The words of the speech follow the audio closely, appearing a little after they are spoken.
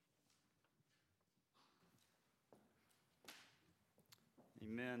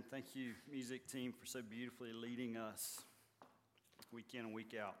Amen. Thank you, music team, for so beautifully leading us week in and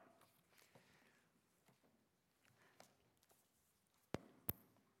week out.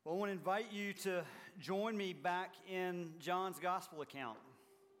 Well, I want to invite you to join me back in John's gospel account.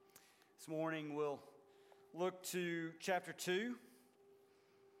 This morning we'll look to chapter 2,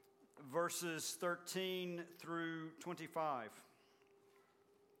 verses 13 through 25.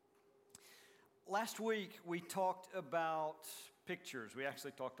 Last week we talked about pictures. We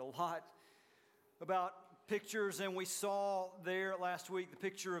actually talked a lot about pictures, and we saw there last week the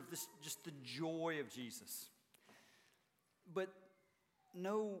picture of this, just the joy of Jesus. But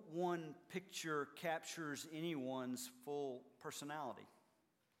no one picture captures anyone's full personality.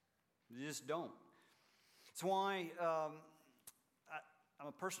 They just don't. That's why I'm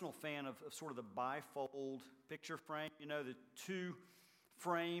a personal fan of sort of the bifold picture frame. You know, the two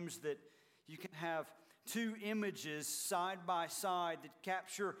frames that you can have two images side by side that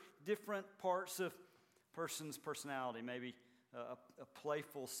capture different parts of a person's personality, maybe a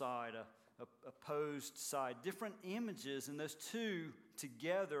playful side, a posed side, different images, and those two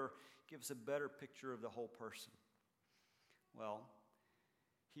together give us a better picture of the whole person. Well,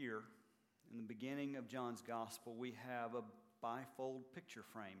 here in the beginning of John's gospel, we have a bifold picture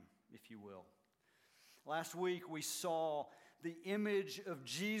frame, if you will. Last week we saw the image of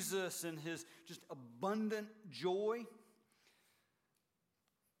Jesus and his just abundant joy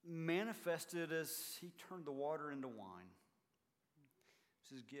manifested as he turned the water into wine.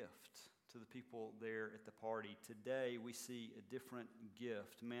 It's his gift to the people there at the party. Today we see a different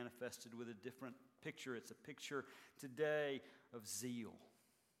gift manifested with a different picture. It's a picture today of zeal,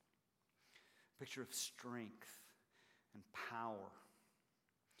 a picture of strength and power.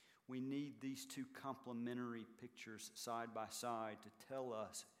 We need these two complementary pictures side by side to tell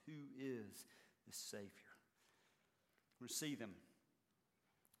us who is the Savior. We'll see them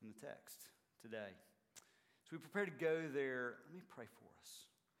in the text today. As we prepare to go there, let me pray for us,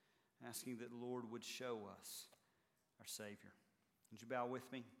 asking that the Lord would show us our Savior. Would you bow with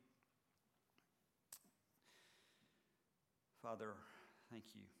me? Father, thank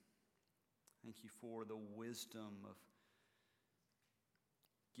you. Thank you for the wisdom of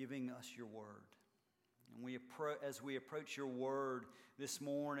giving us your word. And as we approach your word this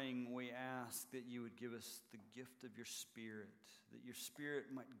morning, we ask that you would give us the gift of your Spirit, that your Spirit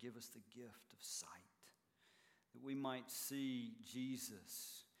might give us the gift of sight, that we might see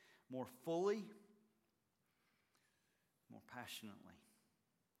Jesus more fully, more passionately.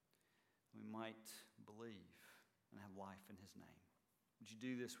 We might believe and have life in his name. Would you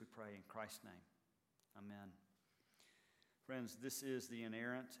do this, we pray, in Christ's name. Amen. Friends, this is the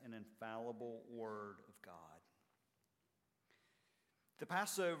inerrant and infallible Word of God. The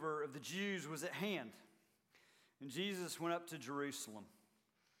Passover of the Jews was at hand, and Jesus went up to Jerusalem.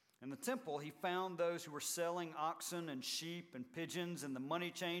 In the temple, he found those who were selling oxen and sheep and pigeons and the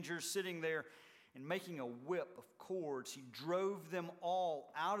money changers sitting there and making a whip of cords. He drove them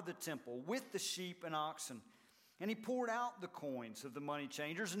all out of the temple with the sheep and oxen, and he poured out the coins of the money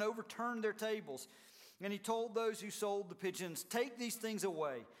changers and overturned their tables. And he told those who sold the pigeons, "Take these things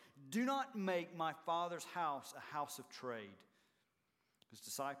away. Do not make my Father's house a house of trade." His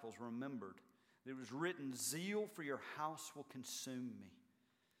disciples remembered that it was written, "Zeal for your house will consume me."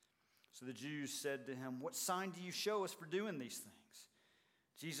 So the Jews said to him, "What sign do you show us for doing these things?"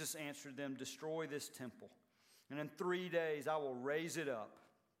 Jesus answered them, "Destroy this temple, and in 3 days I will raise it up."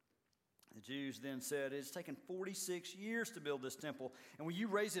 The Jews then said, "It has taken 46 years to build this temple, and will you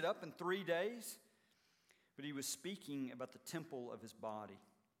raise it up in 3 days?" But he was speaking about the temple of his body.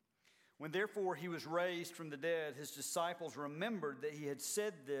 When therefore he was raised from the dead, his disciples remembered that he had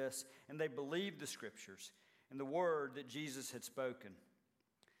said this, and they believed the scriptures and the word that Jesus had spoken.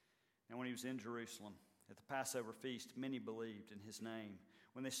 And when he was in Jerusalem at the Passover feast, many believed in his name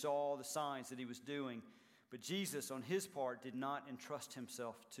when they saw the signs that he was doing. But Jesus, on his part, did not entrust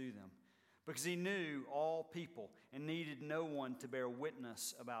himself to them, because he knew all people and needed no one to bear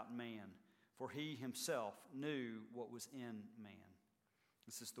witness about man, for he himself knew what was in man.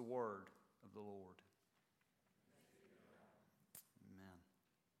 This is the word of the Lord. Amen.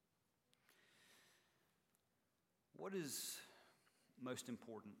 What is most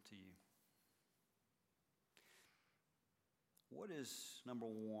important to you? What is number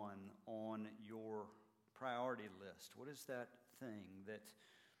one on your priority list? What is that thing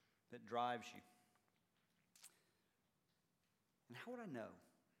that drives you? And how would I know?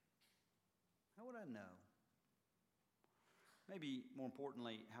 How would I know? Maybe more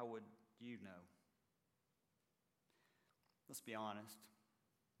importantly, how would you know? Let's be honest.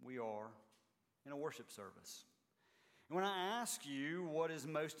 We are in a worship service. And when I ask you what is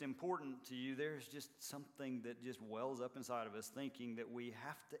most important to you, there's just something that just wells up inside of us thinking that we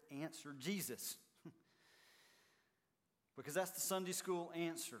have to answer Jesus. Because that's the Sunday school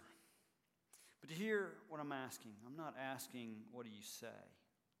answer. But to hear what I'm asking, I'm not asking what do you say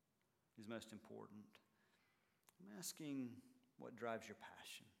is most important. I'm asking what drives your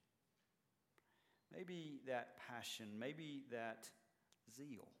passion. Maybe that passion, maybe that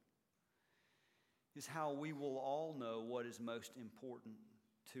zeal is how we will all know what is most important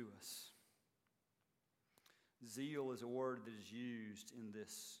to us. Zeal is a word that is used in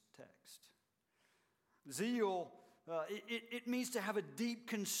this text. Zeal, it means to have a deep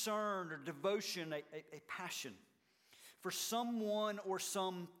concern or devotion, a passion for someone or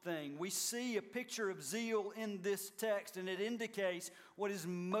something. We see a picture of zeal in this text, and it indicates what is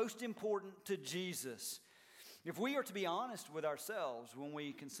most important to Jesus. If we are to be honest with ourselves when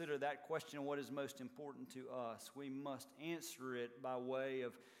we consider that question, what is most important to us, we must answer it by way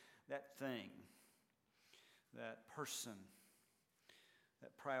of that thing, that person,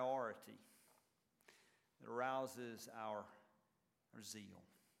 that priority that arouses our zeal.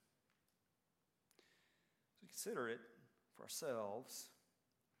 So consider it for ourselves.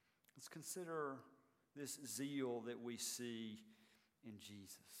 Let's consider this zeal that we see in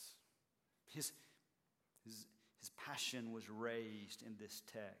Jesus. His passion was raised in this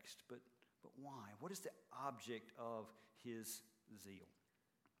text, but why? What is the object of his zeal?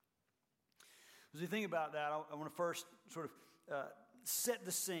 As we think about that, I want to first sort of set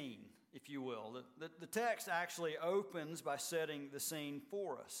the scene, if you will. The text actually opens by setting the scene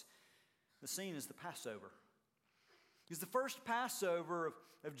for us. The scene is the Passover. It's the first Passover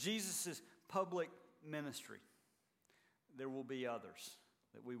of Jesus' public ministry. There will be others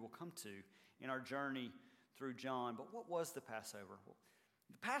that we will come to in our journey through John. But what was the Passover? Well,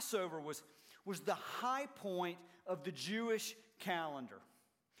 the Passover was the high point of the Jewish calendar.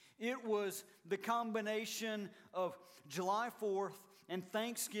 It was the combination of July 4th and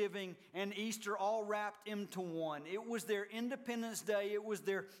Thanksgiving and Easter all wrapped into one. It was their Independence Day. It was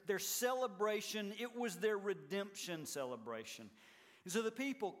their celebration. It was their redemption celebration. And so the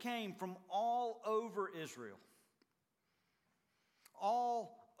people came from all over Israel,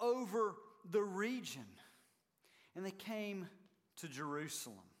 all over the region, and they came to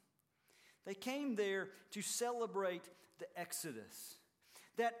Jerusalem. They came there to celebrate the Exodus.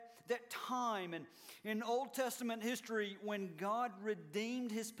 That time in Old Testament history when God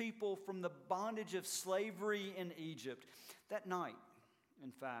redeemed his people from the bondage of slavery in Egypt. That night,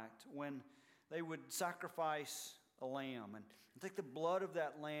 in fact, when they would sacrifice a lamb and take the blood of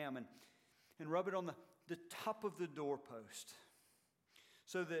that lamb and rub it on the top of the doorpost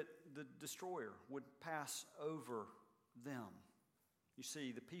so that the destroyer would pass over them. You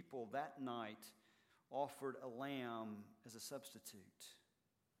see, the people that night offered a lamb as a substitute.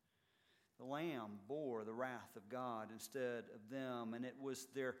 The lamb bore the wrath of God instead of them, and it was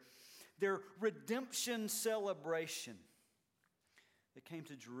their redemption celebration. They came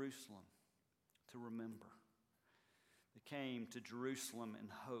to Jerusalem to remember. They came to Jerusalem in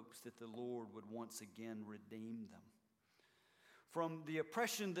hopes that the Lord would once again redeem them from the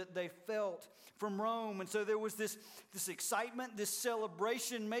oppression that they felt from Rome. And so there was this excitement, this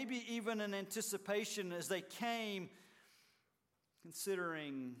celebration, maybe even an anticipation as they came,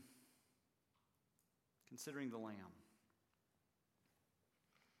 considering the Lamb.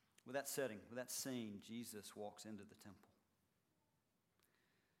 With that setting, with that scene, Jesus walks into the temple.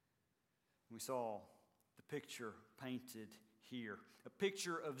 We saw the picture painted here, a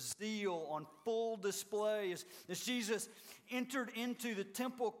picture of zeal on full display as Jesus entered into the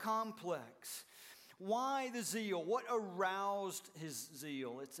temple complex. Why the zeal? What aroused his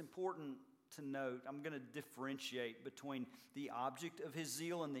zeal? It's important to note, I'm going to differentiate between the object of his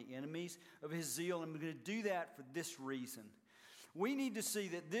zeal and the enemies of his zeal, and I'm going to do that for this reason. We need to see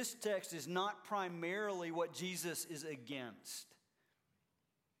that this text is not primarily what Jesus is against.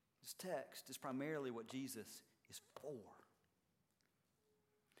 This text is primarily what Jesus is for.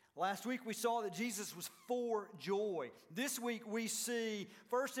 Last week we saw that Jesus was for joy. This week we see,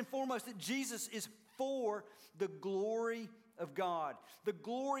 first and foremost, that Jesus is for the glory of God. The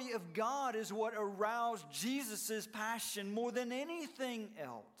glory of God is what aroused Jesus' passion more than anything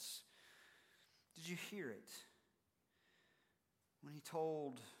else. Did you hear it? When he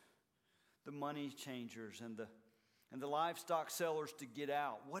told the money changers and the livestock sellers to get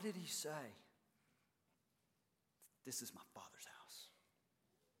out, what did he say? This is my Father's house.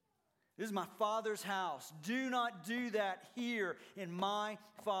 This is my Father's house. Do not do that here in my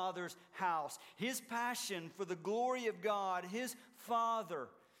Father's house. His passion for the glory of God, his Father,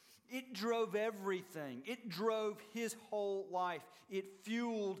 It drove everything. It drove his whole life. It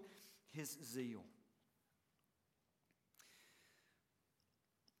fueled his zeal.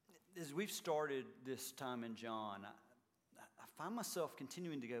 As we've started this time in John, I find myself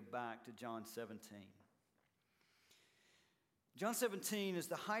continuing to go back to John 17. John 17 is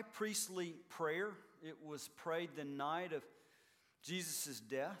the high priestly prayer. It was prayed the night of Jesus'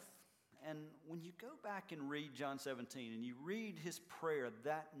 death. And when you go back and read John 17 and you read his prayer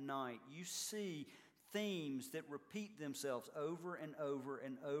that night, you see themes that repeat themselves over and over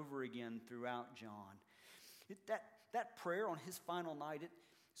and over again throughout John. That prayer on his final night, it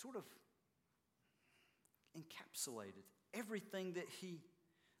sort of encapsulated everything that he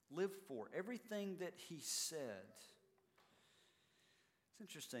lived for, everything that he said. It's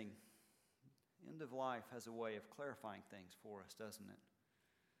interesting. The end of life has a way of clarifying things for us, doesn't it?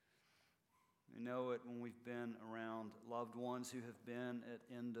 We know it when we've been around loved ones who have been at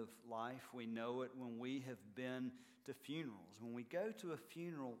end of life. We know it when we have been to funerals. When we go to a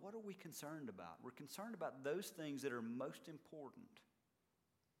funeral, what are we concerned about? We're concerned about those things that are most important.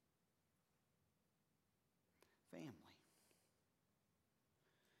 Family.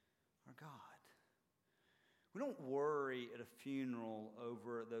 Our God. We don't worry at a funeral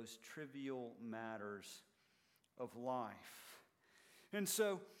over those trivial matters of life. And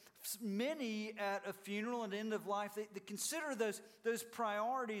so many at a funeral and end of life, they consider those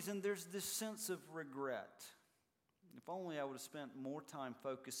priorities, and there's this sense of regret. If only I would have spent more time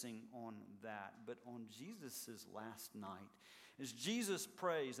focusing on that. But on Jesus' last night, as Jesus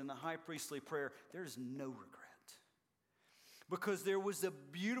prays in the high priestly prayer, there's no regret. Because there was a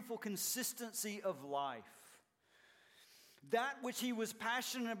beautiful consistency of life. That which he was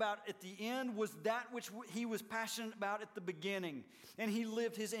passionate about at the end was that which he was passionate about at the beginning. And he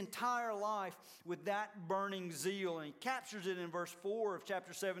lived his entire life with that burning zeal. And he captures it in verse 4 of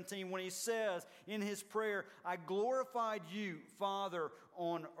chapter 17 when he says in his prayer, I glorified you, Father,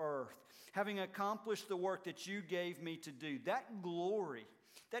 on earth, having accomplished the work that you gave me to do. That glory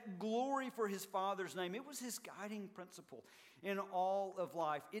for his Father's name, it was his guiding principle in all of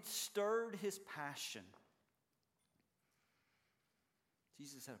life. It stirred his passion.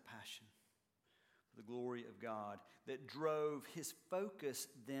 Jesus had a passion for the glory of God that drove his focus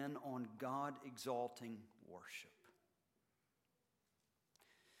then on God-exalting worship.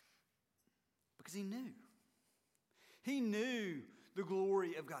 Because he knew the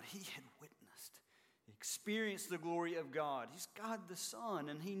glory of God. He had witnessed, experienced the glory of God. He's God the Son,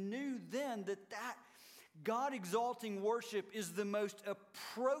 and he knew then that God-exalting worship is the most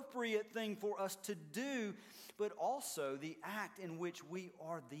appropriate thing for us to do, but also the act in which we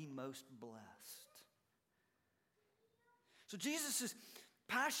are the most blessed. So Jesus'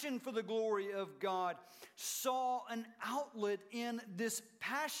 passion for the glory of God saw an outlet in this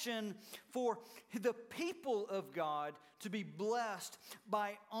passion for the people of God to be blessed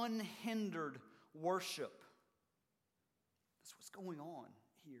by unhindered worship. That's what's going on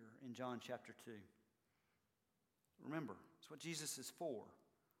here in John chapter 2. Remember, it's what Jesus is for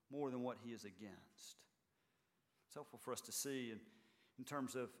more than what he is against. It's helpful for us to see in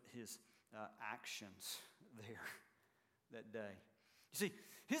terms of his actions there that day. You see,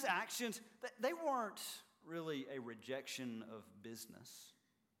 his actions, they weren't really a rejection of business.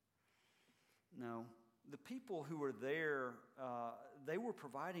 No, the people who were there, they were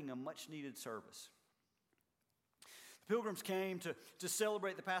providing a much-needed service. The pilgrims came to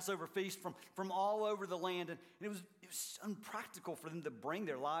celebrate the Passover feast from all over the land, and it was unpractical for them to bring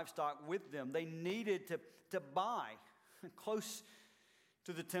their livestock with them. They needed to buy close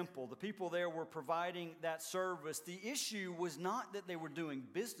to the temple. The people there were providing that service. The issue was not that they were doing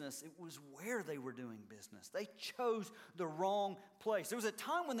business, it was where they were doing business. They chose the wrong place. There was a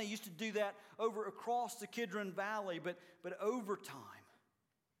time when they used to do that over across the Kidron Valley, but over time,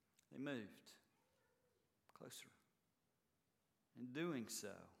 they moved closer. In doing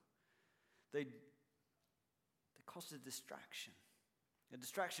so, they caused a distraction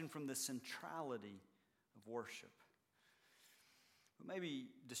from the centrality of worship. But maybe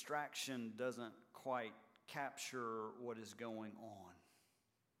distraction doesn't quite capture what is going on.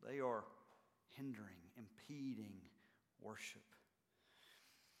 They are hindering, impeding worship.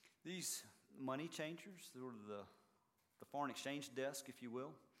 These money changers, sort of the foreign exchange desk, if you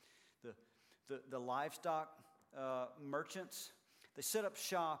will, the livestock merchants, they set up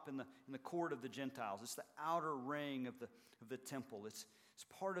shop in the court of the Gentiles. It's the outer ring of the temple. It's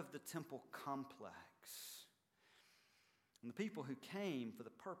part of the temple complex. And the people who came for the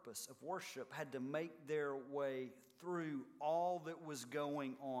purpose of worship had to make their way through all that was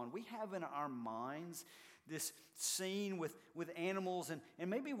going on. We have in our minds this scene with animals, and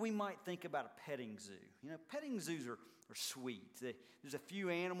maybe we might think about a petting zoo. Petting zoos are sweet. There's a few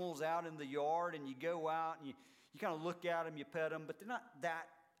animals out in the yard, and you go out and you kind of look at them, you pet them, but they're not that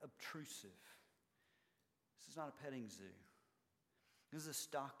obtrusive. This is not a petting zoo. This is a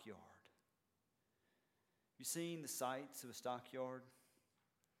stockyard. You seen the sights of a stockyard?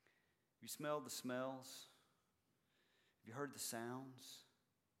 Have you smelled the smells? Have you heard the sounds?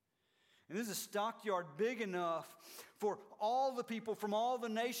 And this is a stockyard big enough for all the people from all the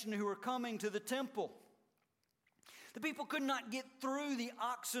nation who are coming to the temple. The people could not get through the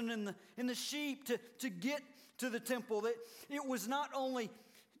oxen and the sheep to get to the temple. It was not only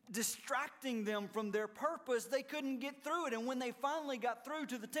distracting them from their purpose, they couldn't get through it. And when they finally got through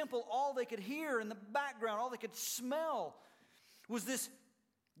to the temple, all they could hear in the background, all they could smell was this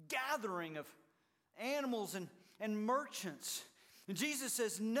gathering of animals and merchants. And Jesus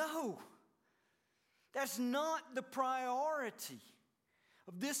says, no, that's not the priority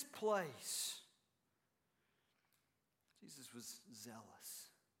of this place. Jesus was zealous.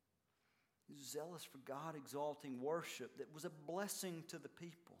 He was zealous for God-exalting worship that was a blessing to the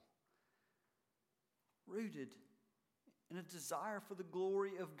people, rooted in a desire for the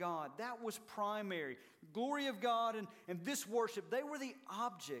glory of God. That was primary. The glory of God and this worship, they were the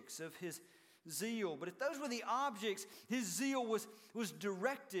objects of his zeal. But if those were the objects, his zeal was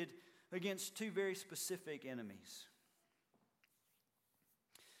directed against two very specific enemies.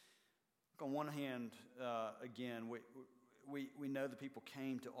 On one hand, again, we know the people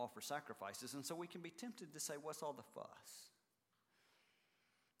came to offer sacrifices, and so we can be tempted to say, what's all the fuss?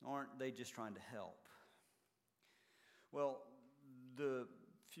 Aren't they just trying to help? Well, the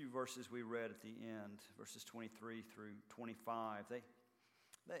few verses we read at the end, verses 23 through 25, they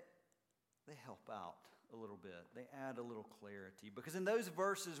help out a little bit. They add a little clarity. Because in those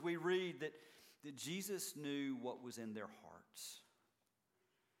verses we read that Jesus knew what was in their hearts.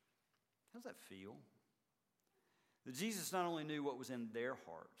 How does that feel? That Jesus not only knew what was in their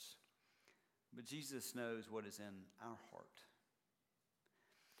hearts, but Jesus knows what is in our heart.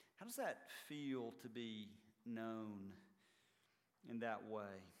 How does that feel to be known in that way?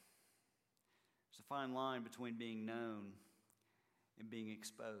 There's a fine line between being known and being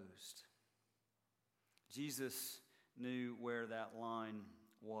exposed. Jesus knew where that line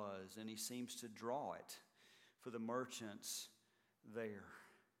was, and he seems to draw it for the merchants there.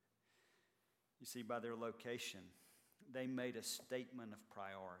 You see, by their location, they made a statement of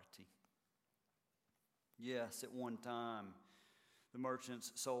priority. Yes, at one time, the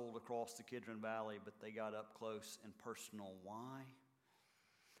merchants sold across the Kidron Valley, but they got up close and personal. Why?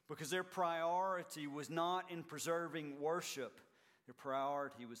 Because their priority was not in preserving worship. Their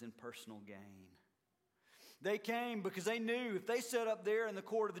priority was in personal gain. They came because they knew if they set up there in the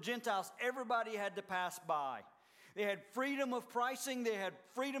court of the Gentiles, everybody had to pass by. They had freedom of pricing. They had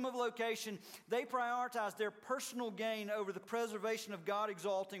freedom of location. They prioritized their personal gain over the preservation of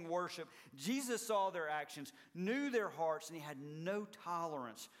God-exalting worship. Jesus saw their actions, knew their hearts, and he had no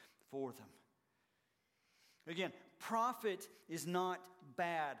tolerance for them. Again, profit is not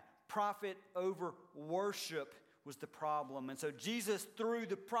bad. Profit over worship was the problem. And so Jesus threw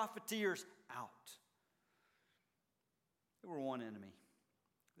the profiteers out. There were one enemy.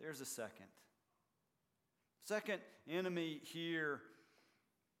 There's a second. Second enemy here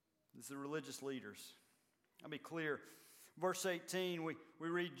is the religious leaders. I'll be clear. Verse 18, we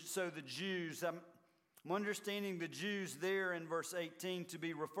read, so the Jews. I'm understanding the Jews there in verse 18 to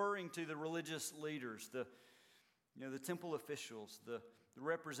be referring to the religious leaders, the temple officials, the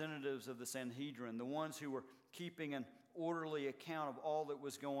representatives of the Sanhedrin, the ones who were keeping an orderly account of all that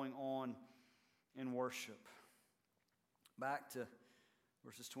was going on in worship. Back to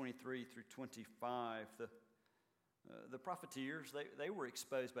verses 23 through 25, the profiteers, they were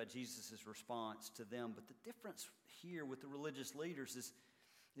exposed by Jesus' response to them. But the difference here with the religious leaders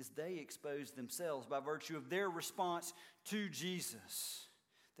is they exposed themselves by virtue of their response to Jesus.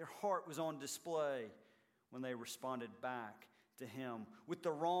 Their heart was on display when they responded back to him with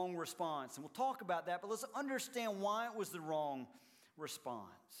the wrong response. And we'll talk about that, but let's understand why it was the wrong response.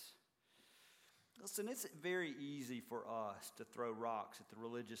 Listen, it's very easy for us to throw rocks at the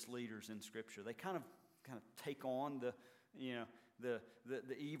religious leaders in Scripture. They kind of take on the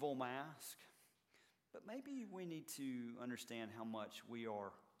evil mask. But maybe we need to understand how much we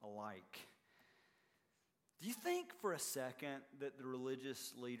are alike. Do you think for a second that the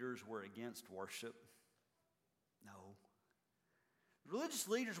religious leaders were against worship? No. Religious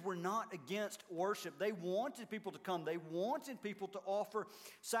leaders were not against worship. They wanted people to come. They wanted people to offer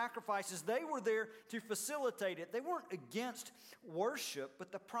sacrifices. They were there to facilitate it. They weren't against worship,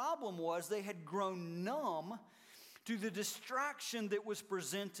 but the problem was they had grown numb to the distraction that was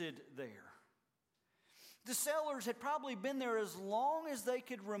presented there. The sellers had probably been there as long as they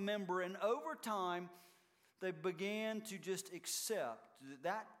could remember, and over time, they began to just accept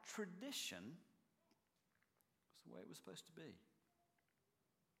that tradition was the way it was supposed to be.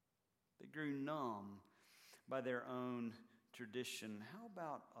 They grew numb by their own tradition. How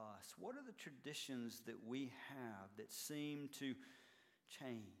about us? What are the traditions that we have that seem to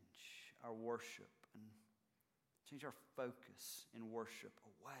change our worship and change our focus in worship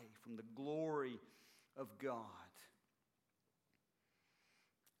away from the glory of God?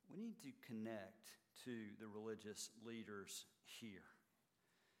 We need to connect to the religious leaders here.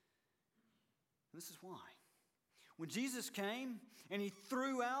 This is why. When Jesus came and he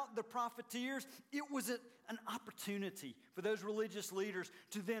threw out the profiteers, it was an opportunity for those religious leaders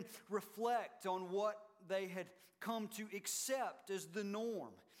to then reflect on what they had come to accept as the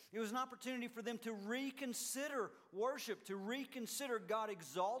norm. It was an opportunity for them to reconsider worship, to reconsider God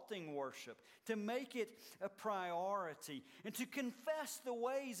exalting worship, to make it a priority, and to confess the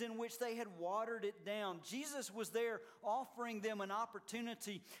ways in which they had watered it down. Jesus was there offering them an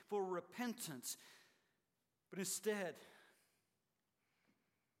opportunity for repentance. But instead,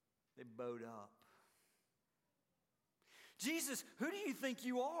 they bowed up. Jesus, who do you think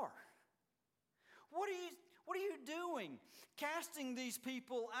you are? What are you doing? Casting these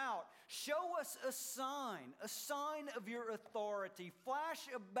people out. Show us a sign of your authority. Flash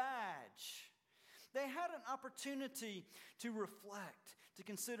a badge. They had an opportunity to reflect, to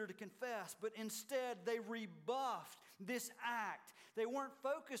consider, to confess, but instead they rebuffed this act. They weren't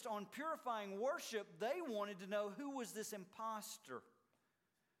focused on purifying worship. They wanted to know who was this imposter.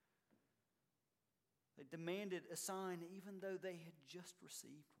 They demanded a sign even though they had just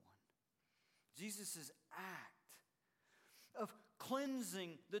received one. Jesus' act of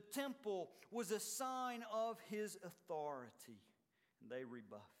cleansing the temple was a sign of his authority, and they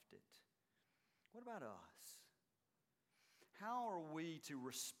rebuffed it. What about us? How are we to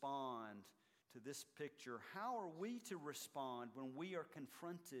respond to this picture? How are we to respond when we are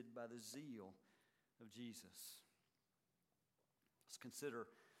confronted by the zeal of Jesus? Let's consider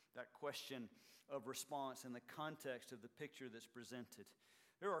that question of response in the context of the picture that's presented.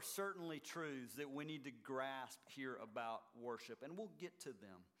 There are certainly truths that we need to grasp here about worship, and we'll get to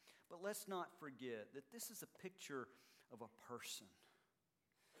them. But let's not forget that this is a picture of a person.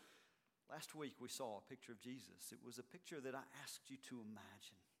 Last week we saw a picture of Jesus. It was a picture that I asked you to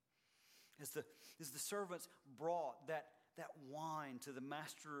imagine. As the servants brought that wine to the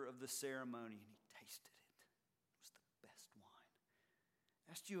master of the ceremony, and he tasted it. It was the best wine.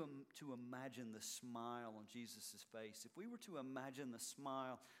 I asked you to imagine the smile on Jesus' face. If we were to imagine the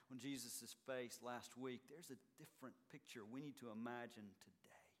smile on Jesus' face last week, there's a different picture we need to imagine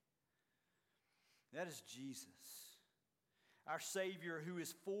today. That is Jesus, our Savior, who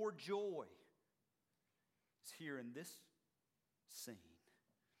is for joy, is here in this scene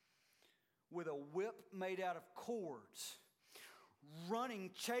with a whip made out of cords, running,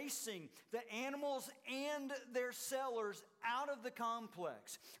 chasing the animals and their sellers out of the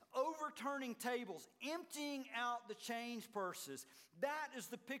complex, overturning tables, emptying out the change purses. That is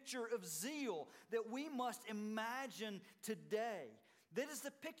the picture of zeal that we must imagine today. That is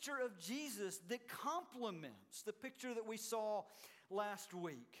the picture of Jesus that complements the picture that we saw last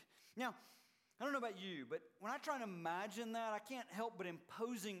week. Now, I don't know about you, but when I try to imagine that, I can't help but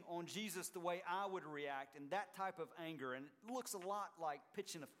imposing on Jesus the way I would react in that type of anger. And it looks a lot like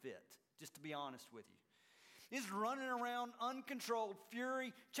pitching a fit, just to be honest with you. He's running around, uncontrolled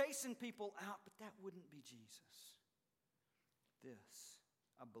fury, chasing people out, but that wouldn't be Jesus. This,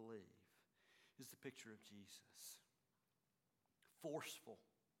 I believe, is the picture of Jesus. Forceful,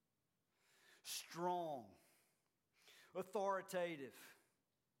 strong, authoritative,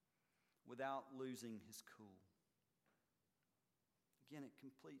 without losing his cool. Again, it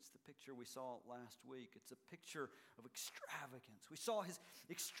completes the picture we saw last week. It's a picture of extravagance. We saw his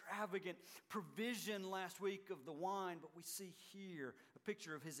extravagant provision last week of the wine, but we see here a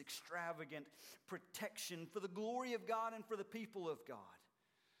picture of his extravagant protection for the glory of God and for the people of God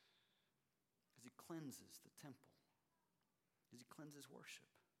as he cleanses the temple, as he cleanses worship.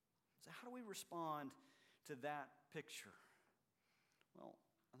 So how do we respond to that picture? Well,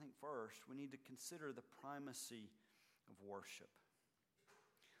 I think first we need to consider the primacy of worship.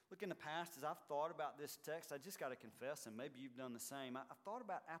 Look, in the past, as I've thought about this text, I just got to confess, and maybe you've done the same, I've thought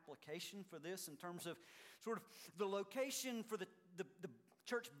about application for this in terms of sort of the location for the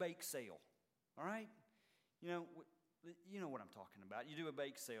church bake sale, all right? You know what I'm talking about. You do a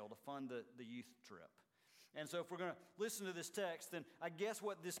bake sale to fund the youth trip. And so if we're going to listen to this text, then I guess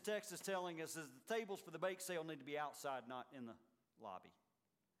what this text is telling us is the tables for the bake sale need to be outside, not in the lobby.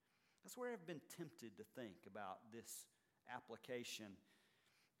 That's where I've been tempted to think about this application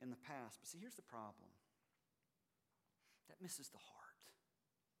in the past. But see, here's the problem. That misses the heart.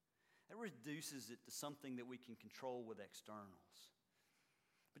 That reduces it to something that we can control with externals.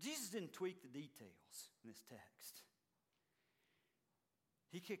 But Jesus didn't tweak the details in this text.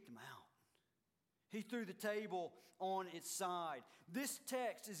 He kicked them out. He threw the table on its side. This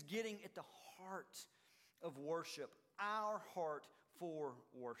text is getting at the heart of worship, our heart for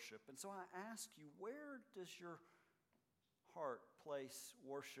worship. And so I ask you, where does your heart place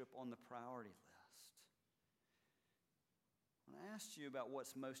worship on the priority list? When I asked you about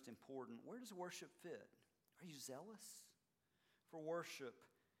what's most important, where does worship fit? Are you zealous for worship?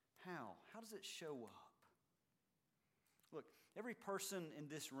 How? How does it show up? Look, every person in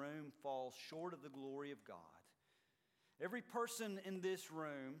this room falls short of the glory of God. Every person in this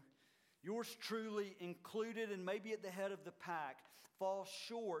room, yours truly included and maybe at the head of the pack, falls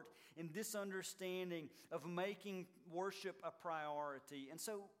short in this understanding of making worship a priority. And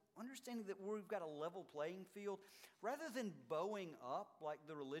so, understanding that we've got a level playing field, rather than bowing up like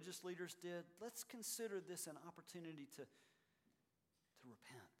the religious leaders did, let's consider this an opportunity to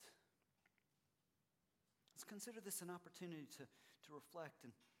repent. Let's consider this an opportunity to reflect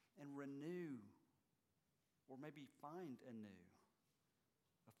and renew, or maybe find anew,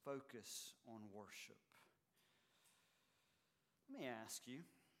 a focus on worship. Let me ask you,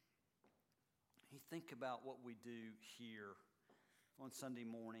 you think about what we do here on Sunday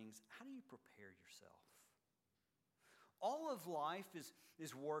mornings, how do you prepare yourself? All of life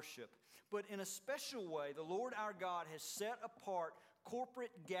is worship, but in a special way, the Lord our God has set apart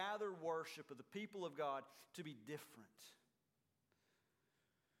corporate gathered worship of the people of God to be different,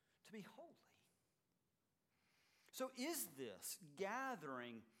 to be holy. So is this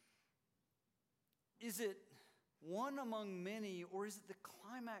gathering, is it one among many, or is it the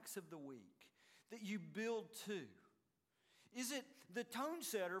climax of the week that you build to? Is it the tone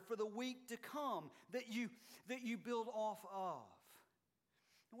setter for the week to come that you build off of?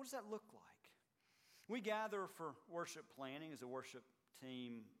 And what does that look like? We gather for worship planning as a worship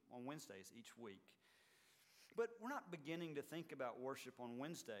team on Wednesdays each week. But we're not beginning to think about worship on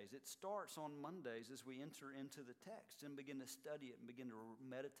Wednesdays. It starts on Mondays as we enter into the text and begin to study it and begin to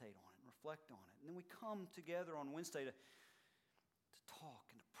meditate on it and reflect on it. And then we come together on Wednesday to talk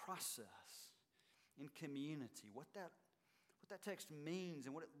and to process in community what that text means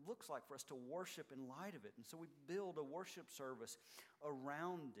and what it looks like for us to worship in light of it. And so we build a worship service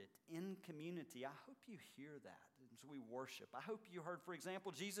around it in community. I hope you hear that as we worship. I hope you heard, for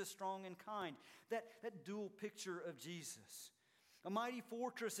example, Jesus strong and kind, that dual picture of Jesus. A mighty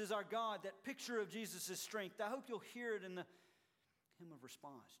fortress is our God, that picture of Jesus' strength. I hope you'll hear it in the hymn of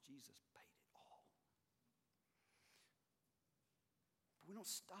response. Jesus paid it all. But we don't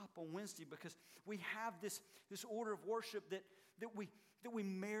stop on Wednesday because we have this order of worship that we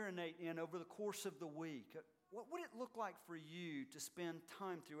marinate in over the course of the week. What would it look like for you to spend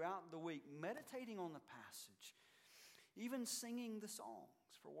time throughout the week meditating on the passage, even singing the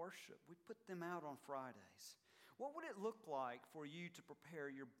songs for worship? We put them out on Fridays. What would it look like for you to prepare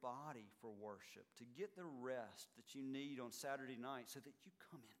your body for worship, to get the rest that you need on Saturday night so that you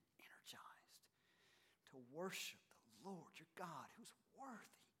come in energized to worship the Lord, your God, who's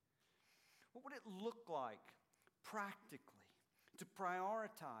worthy? What would it look like practically to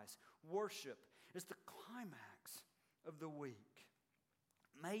prioritize worship as the climax of the week?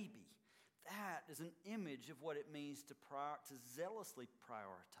 Maybe that is an image of what it means to zealously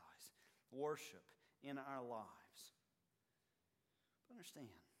prioritize worship in our lives. But understand,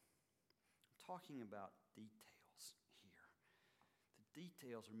 I'm talking about details here. The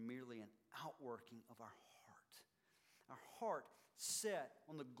details are merely an outworking of our heart set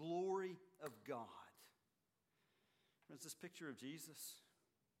on the glory of God. It's this picture of Jesus.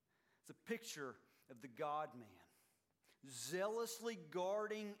 It's a picture of the God-man, zealously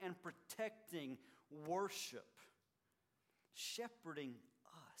guarding and protecting worship, shepherding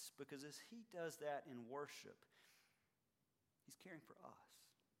us, because as he does that in worship, he's caring for us.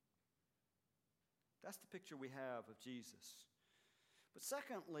 That's the picture we have of Jesus. But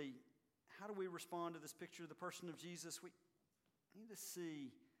secondly, how do we respond to this picture of the person of Jesus? We need to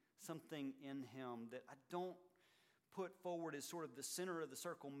see something in him that I don't put forward as sort of the center of the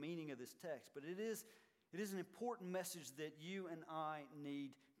circle meaning of this text, but it is an important message that you and I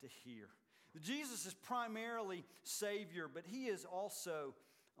need to hear. Jesus is primarily Savior, but he is also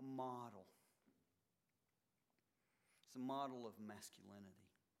a model. It's a model of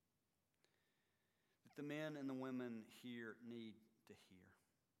masculinity that the men and the women here need to hear.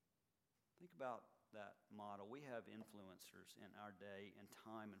 Think about that model. We have influencers in our day and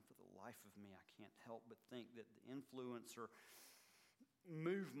time, and for the life of me, I can't help but think that the influencer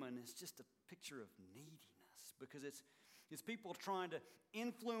movement is just a picture of neediness, because it's people trying to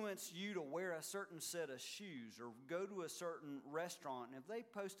influence you to wear a certain set of shoes or go to a certain restaurant. And if they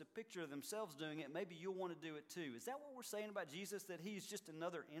post a picture of themselves doing it, maybe you'll want to do it too. Is that what we're saying about Jesus, that he's just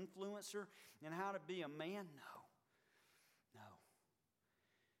another influencer in how to be a man? No.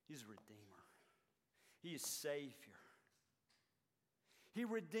 He's a redeemer. He is Savior. He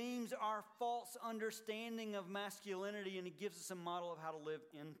redeems our false understanding of masculinity, and he gives us a model of how to live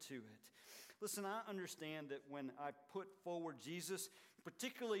into it. Listen, I understand that when I put forward Jesus,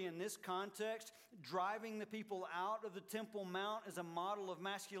 particularly in this context, driving the people out of the Temple Mount as a model of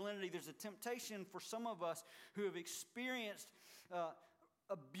masculinity, there's a temptation for some of us who have experienced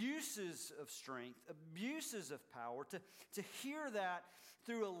abuses of strength, abuses of power, to hear that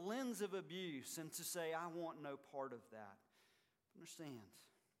through a lens of abuse and to say, I want no part of that.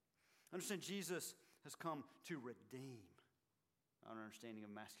 Understand Jesus has come to redeem our understanding of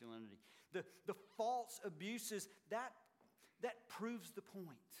masculinity. The false abuses, that proves the point.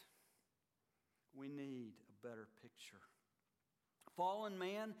 We need a better picture. Fallen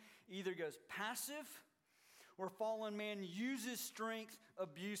man either goes passive or fallen man uses strength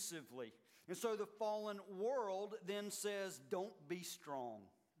abusively. And so the fallen world then says, don't be strong.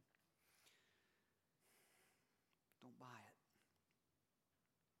 Don't buy it.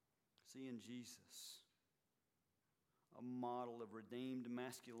 See in Jesus a model of redeemed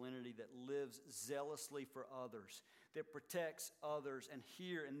masculinity that lives zealously for others, that protects others, and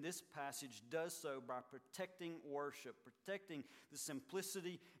here in this passage does so by protecting worship, protecting the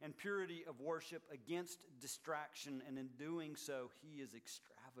simplicity and purity of worship against distraction, and in doing so, he is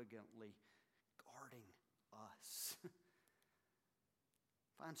extravagantly guarding us.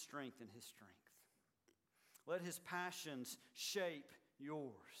 Find strength in his strength. Let his passions shape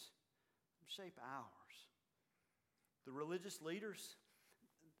yours, shape ours. The religious leaders,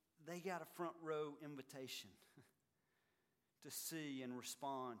 they got a front row invitation to see and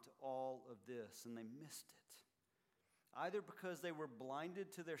respond to all of this, and they missed it. Either because they were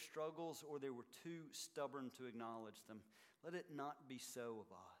blinded to their struggles or they were too stubborn to acknowledge them. Let it not be so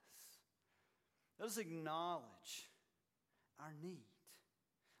of us. Let us acknowledge our need.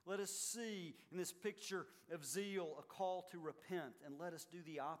 Let us see in this picture of zeal a call to repent, and let us do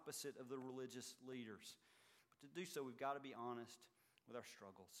the opposite of the religious leaders. To do so, we've got to be honest with our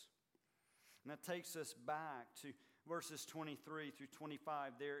struggles. And that takes us back to verses 23 through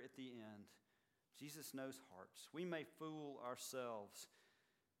 25 there at the end. Jesus knows hearts. We may fool ourselves,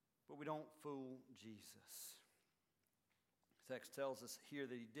 but we don't fool Jesus. The text tells us here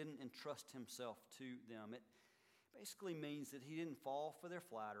that he didn't entrust himself to them. It basically means that he didn't fall for their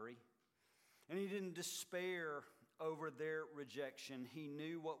flattery, and he didn't despair over their rejection. He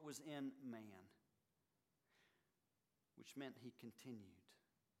knew what was in man, which meant he continued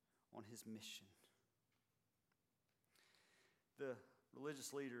on his mission. The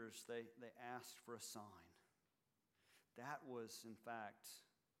religious leaders, they asked for a sign. That was, in fact,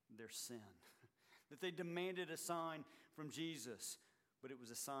 their sin. That they demanded a sign from Jesus, but it was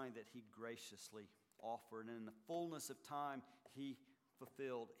a sign that he graciously offered. And in the fullness of time, he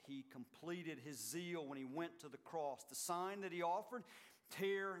fulfilled. He completed his zeal when he went to the cross. The sign that he offered: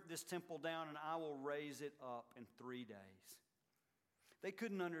 tear this temple down and I will raise it up in 3 days. They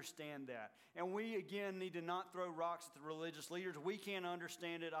couldn't understand that. And we, again, need to not throw rocks at the religious leaders. We can't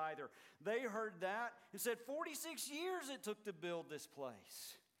understand it either. They heard that and said, 46 years it took to build this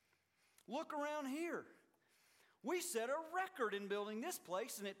place. Look around here. We set a record in building this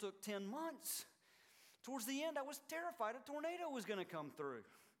place, and it took 10 months. Towards the end, I was terrified a tornado was going to come through.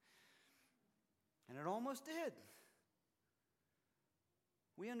 And it almost did.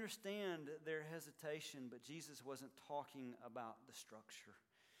 We understand their hesitation, but Jesus wasn't talking about the structure.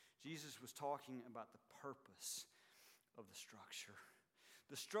 Jesus was talking about the purpose of the structure.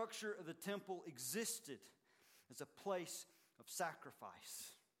 The structure of the temple existed as a place of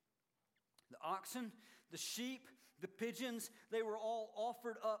sacrifice. The oxen, the sheep, the pigeons, they were all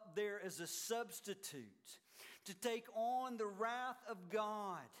offered up there as a substitute to take on the wrath of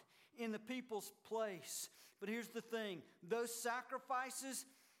God in the people's place. But here's the thing, those sacrifices,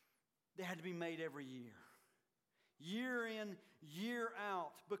 they had to be made every year. year in, year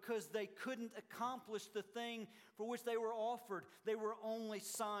out, because they couldn't accomplish the thing for which they were offered. They were only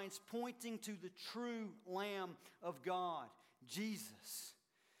signs pointing to the true Lamb of God, Jesus.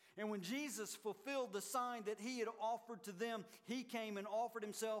 And when Jesus fulfilled the sign that he had offered to them, he came and offered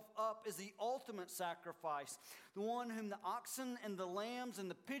himself up as the ultimate sacrifice, the one whom the oxen and the lambs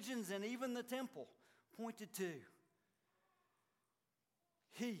and the pigeons and even the temple pointed to.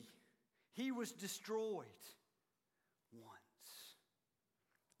 He was destroyed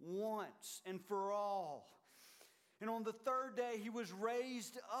once and for all. And on the third day, he was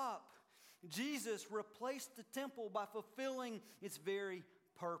raised up. Jesus replaced the temple by fulfilling its very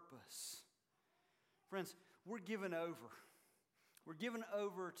purpose. Friends, we're given over. We're given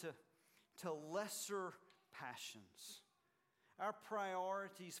over to lesser passions. Our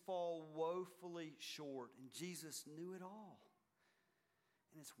priorities fall woefully short, and Jesus knew it all.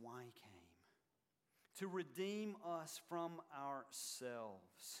 And it's why he came. To redeem us from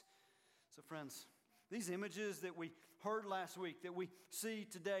ourselves. So friends, these images that we heard last week, that we see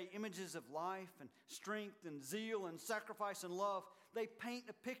today, images of life and strength and zeal and sacrifice and love, they paint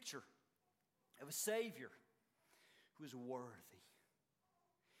a picture of a Savior who is worthy.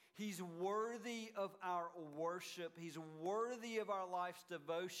 He's worthy of our worship. He's worthy of our life's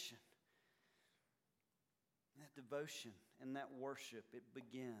devotion. And that devotion and that worship, it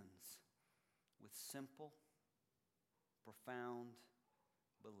begins with simple, profound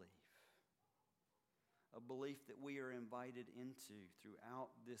belief. A belief that we are invited into throughout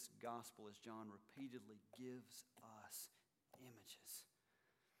this gospel as John repeatedly gives us images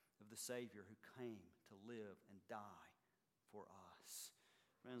of the Savior who came to live and die for us.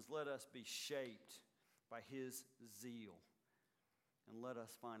 Friends, let us be shaped by his zeal, and let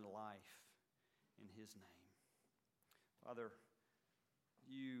us find life in his name. Father,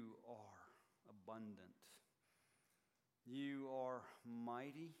 you are abundant. You are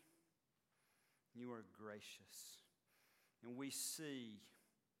mighty. You are gracious. And we see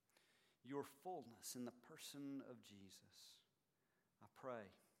your fullness in the person of Jesus. I pray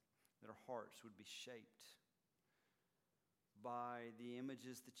that our hearts would be shaped by the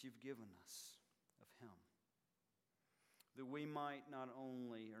images that you've given us of him. That we might not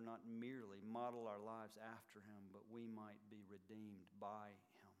only or not merely model our lives after him, but we might be redeemed by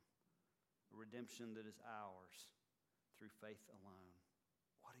him. A redemption that is ours through faith alone.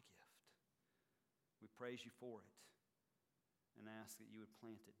 What a gift. We praise you for it and ask that you would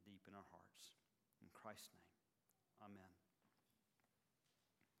plant it deep in our hearts. In Christ's name, amen.